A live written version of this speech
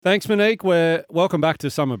Thanks, Monique. Welcome back to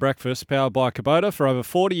Summer Breakfast, powered by Kubota. For over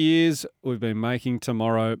 40 years, we've been making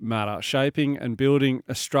tomorrow matter, shaping and building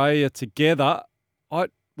Australia together.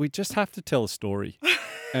 We just have to tell a story.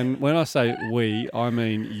 And when I say we, I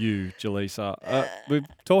mean you, Jaleesa. We're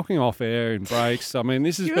talking off air in breaks. I mean,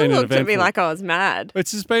 this has been an eventful... You looked at me like I was mad. It's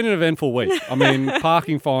just been an eventful week. I mean,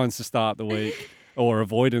 parking fines to start the week, or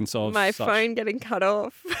avoidance of my such, phone getting cut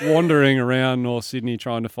off. wandering around North Sydney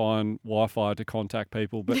trying to find Wi-Fi to contact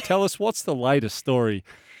people. But tell us, what's the latest story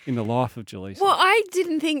in the life of Jaleesa? Well, I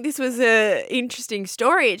didn't think this was an interesting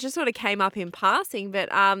story. It just sort of came up in passing. But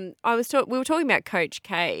we were talking about Coach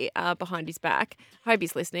K behind his back. I hope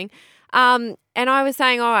he's listening. And I was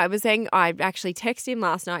saying, I actually texted him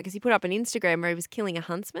last night because he put up an Instagram where he was killing a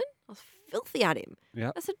huntsman. I was filthy at him.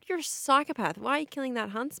 Yep. I said, "You're a psychopath. Why are you killing that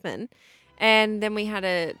huntsman?" And then we had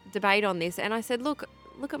a debate on this. And I said, look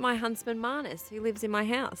at my huntsman Marnus, who lives in my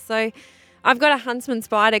house. So I've got a huntsman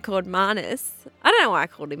spider called Marnus. I don't know why I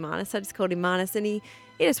called him Marnus. I just called him Marnus. And he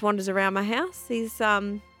just wanders around my house.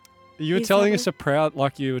 You were telling us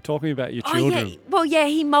like you were talking about your children. Yeah. Well, yeah,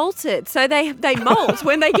 he molted. So they molt.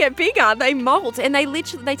 When they get bigger, they molt. And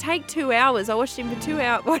they take 2 hours. I watched him for 2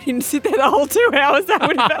 hours. Well, I didn't sit there the whole 2 hours. That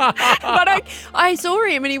would have But I saw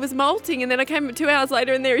him and he was molting. And then I came 2 hours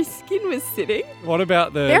later and there his skin was sitting. What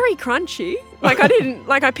about the... Very crunchy.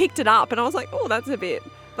 I picked it up and I was like, oh, that's a bit,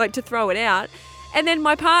 to throw it out. And then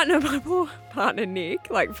my poor partner Nick,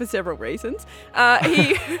 for several reasons,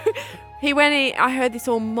 I heard this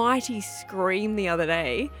almighty scream the other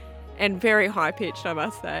day, and very high-pitched, I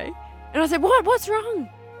must say. And I said, what's wrong?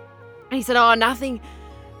 And he said, oh, nothing.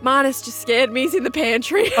 Marnus just scared me. He's in the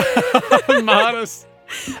pantry. Marnus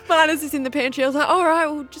is in the pantry. I was like, all right,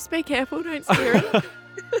 well, just be careful. Don't scare him.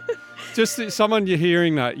 Just someone you're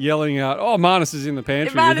hearing that yelling out, oh, Marnus is in the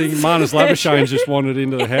pantry. You're thinking Marnus Labuschagne's just wandered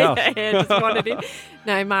into the house. Yeah, just wandered in.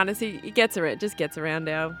 No, Marnus, he just gets around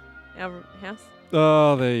our house.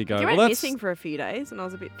 Oh, there you go. He went missing for a few days and I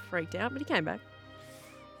was a bit freaked out, but he came back.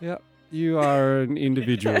 Yeah, you are an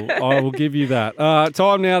individual. I will give you that.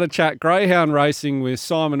 Time now to chat Greyhound racing with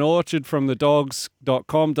Simon Orchard from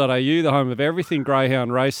thedogs.com.au, the home of everything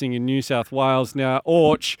Greyhound racing in New South Wales. Now,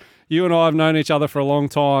 Orch, you and I have known each other for a long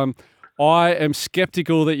time. I am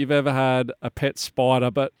sceptical that you've ever had a pet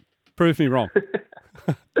spider, but prove me wrong.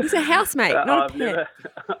 He's a housemate, not a pet.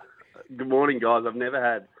 Good morning, guys. I've never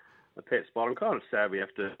had a pet spider. I'm kind of sad we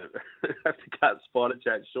have to cut spider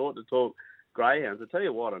chat short to talk greyhounds. I tell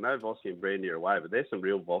you what, I know Vossi and Brandy are away, but there's some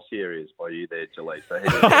real Vossi areas by you there, Jaleesa.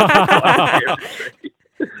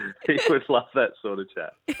 He would love that sort of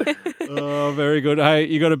chat. Oh, very good. Hey,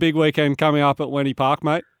 you got a big weekend coming up at Wendy Park,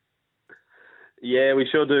 mate? Yeah, we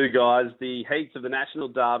sure do, guys. The heats of the National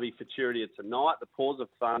Derby Futurity are tonight. The Paws of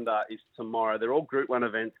Thunder is tomorrow. They're all Group 1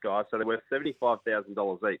 events, guys, so they're worth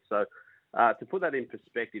 $75,000 each. So to put that in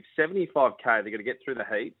perspective, $75,000, they're going to get through the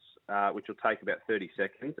heats, which will take about 30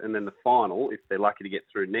 seconds. And then the final, if they're lucky to get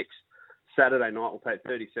through next Saturday night, will take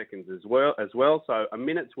 30 seconds as well. So a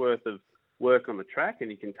minute's worth of work on the track and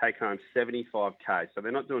you can take home $75,000. So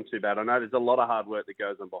they're not doing too bad. I know there's a lot of hard work that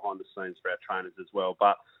goes on behind the scenes for our trainers as well,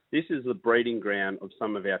 but this is the breeding ground of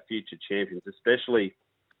some of our future champions, especially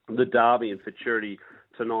the Derby and Futurity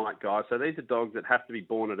tonight, guys. So these are dogs that have to be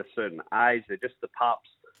born at a certain age. They're just the pups.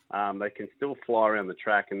 They can still fly around the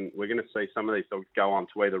track, and we're going to see some of these dogs go on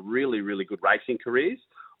to either really, really good racing careers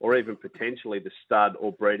or even potentially the stud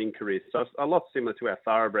or breeding careers. So it's a lot similar to our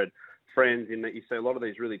thoroughbred friends in that you see a lot of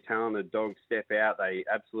these really talented dogs step out, they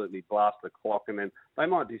absolutely blast the clock, and then they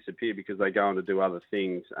might disappear because they go on to do other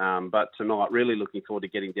things. But tonight, really looking forward to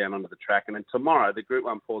getting down onto the track. And then tomorrow, the Group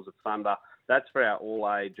 1 Paws of Thunder, that's for our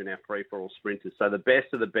all-age and our free-for-all sprinters. So the best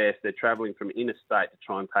of the best, they're travelling from interstate to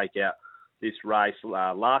try and take out this race.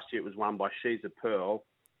 Last year, it was won by She's a Pearl,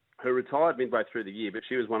 who retired midway through the year, but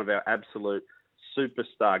she was one of our absolute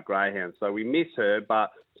superstar greyhounds. So we miss her,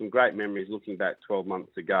 but some great memories looking back 12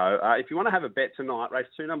 months ago. If you want to have a bet tonight, race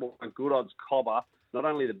 2, number 1, Good Odds Cobber, not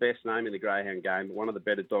only the best name in the greyhound game, but one of the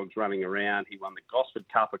better dogs running around. He won the Gosford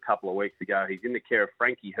Cup a couple of weeks ago. He's in the care of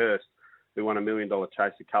Frankie Hurst, who won $1 million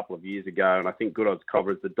chase a couple of years ago. And I think Good Odds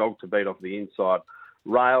Cobber is the dog to beat off the inside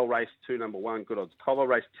rail. Race 2, number 1, Good Odds Cobber.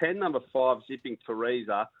 Race 10, number 5, Zipping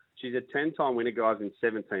Teresa. She's a 10-time winner, guys, in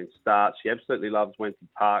 17 starts. She absolutely loves Wenty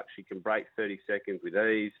Park. She can break 30 seconds with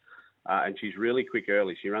ease, and she's really quick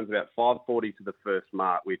early. She runs about 5:40 to the first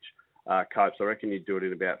mark, which Copes, I reckon you'd do it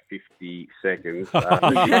in about 50 seconds. She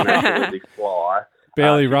can absolutely fly.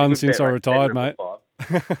 Barely run since I retired, mate.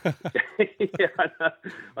 Yeah, I know.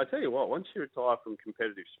 I tell you what, once you retire from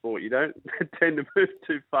competitive sport, you don't tend to move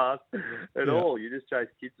too fast at all. You just chase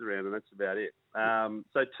kids around, and that's about it.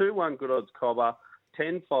 So 2-1 Good Odds Cobber.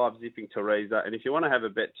 10-5 Zipping Teresa. And if you want to have a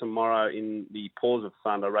bet tomorrow in the Paws of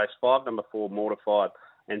Thunder, race 5, number 4, Mortified,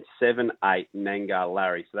 and 7-8, Nangar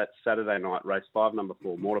Larry. So that's Saturday night, race 5, number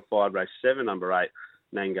 4, Mortified, race 7, number 8,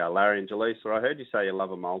 Nangar Larry. And Jaleesa, I heard you say you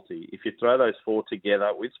love a multi. If you throw those 4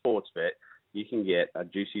 together with Sportsbet, you can get a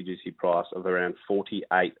juicy price of around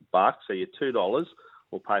 $48. So your $2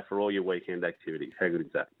 will pay for all your weekend activities. How good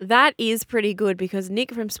is that? That is pretty good because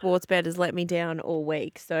Nick from Sportsbet has let me down all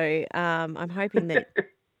week. So I'm hoping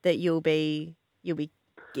that you'll be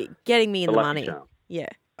getting me in the money. Charm. Yeah.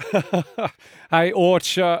 Hey,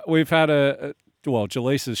 Orch, we've had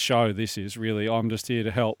Jaleesa's show, this is really. I'm just here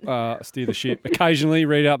to help steer the ship. Occasionally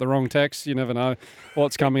read out the wrong text. You never know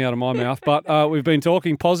what's coming out of my mouth. But we've been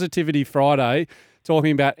talking Positivity Friday,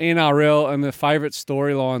 talking about NRL and the favourite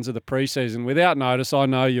storylines of the preseason. Without notice, I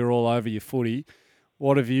know you're all over your footy.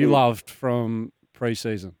 What have you loved from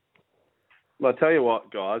preseason? Well, I'll tell you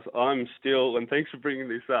what, guys, I'm still, and thanks for bringing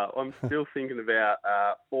this up, I'm still thinking about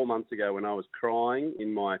 4 months ago when I was crying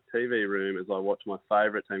in my TV room as I watched my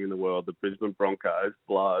favourite team in the world, the Brisbane Broncos,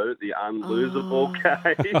 blow the unlosable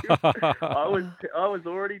game. I was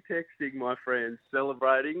already texting my friends,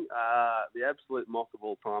 celebrating the absolute mock of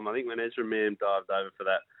all time. I think when Ezra Mam dived over for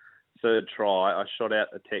that third try, I shot out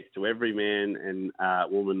a text to every man and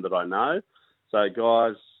woman that I know. So,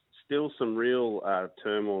 guys, still some real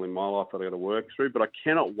turmoil in my life that I've got to work through, but I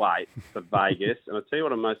cannot wait for Vegas. And I'll tell you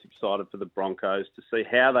what, I'm most excited for the Broncos to see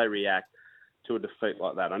how they react to a defeat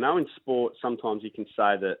like that. I know in sport, sometimes you can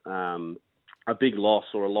say that a big loss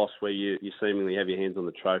or a loss where you seemingly have your hands on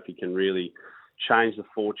the trophy can really change the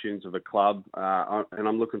fortunes of a club. And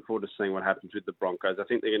I'm looking forward to seeing what happens with the Broncos. I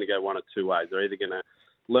think they're going to go one of two ways. They're either going to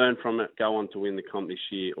learn from it, go on to win the comp this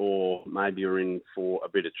year, or maybe you're in for a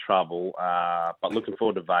bit of trouble. But looking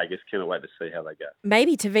forward to Vegas. Cannot wait to see how they go.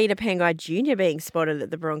 Maybe Tavita Pangai Jr. being spotted at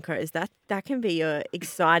the Broncos. That can be a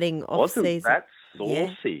exciting off-season. Wasn't that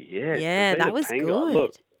saucy? Yeah, yeah, that was Pangai. good.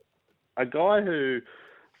 Look, a guy who...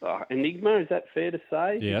 enigma, is that fair to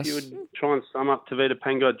say? Yes. If you would try and sum up Tavita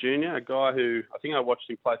Pangai Jr., a guy who, I think I watched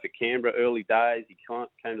him play for Canberra early days. He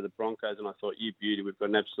came to the Broncos and I thought, you beauty, we've got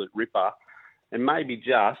an absolute ripper. And maybe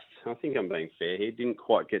just, I think I'm being fair here, didn't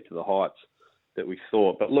quite get to the heights that we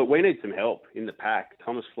thought. But look, we need some help in the pack.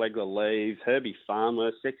 Thomas Flegler leaves, Herbie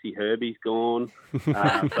Farmer, sexy Herbie's gone. So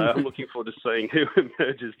I'm looking forward to seeing who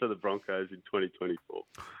emerges for the Broncos in 2024.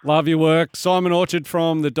 Love your work. Simon Orchard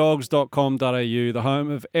from thedogs.com.au, the home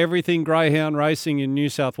of everything Greyhound racing in New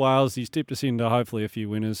South Wales. He's tipped us into hopefully a few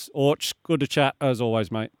winners. Orch, good to chat as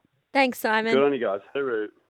always, mate. Thanks, Simon. Good on you guys. Hooroo.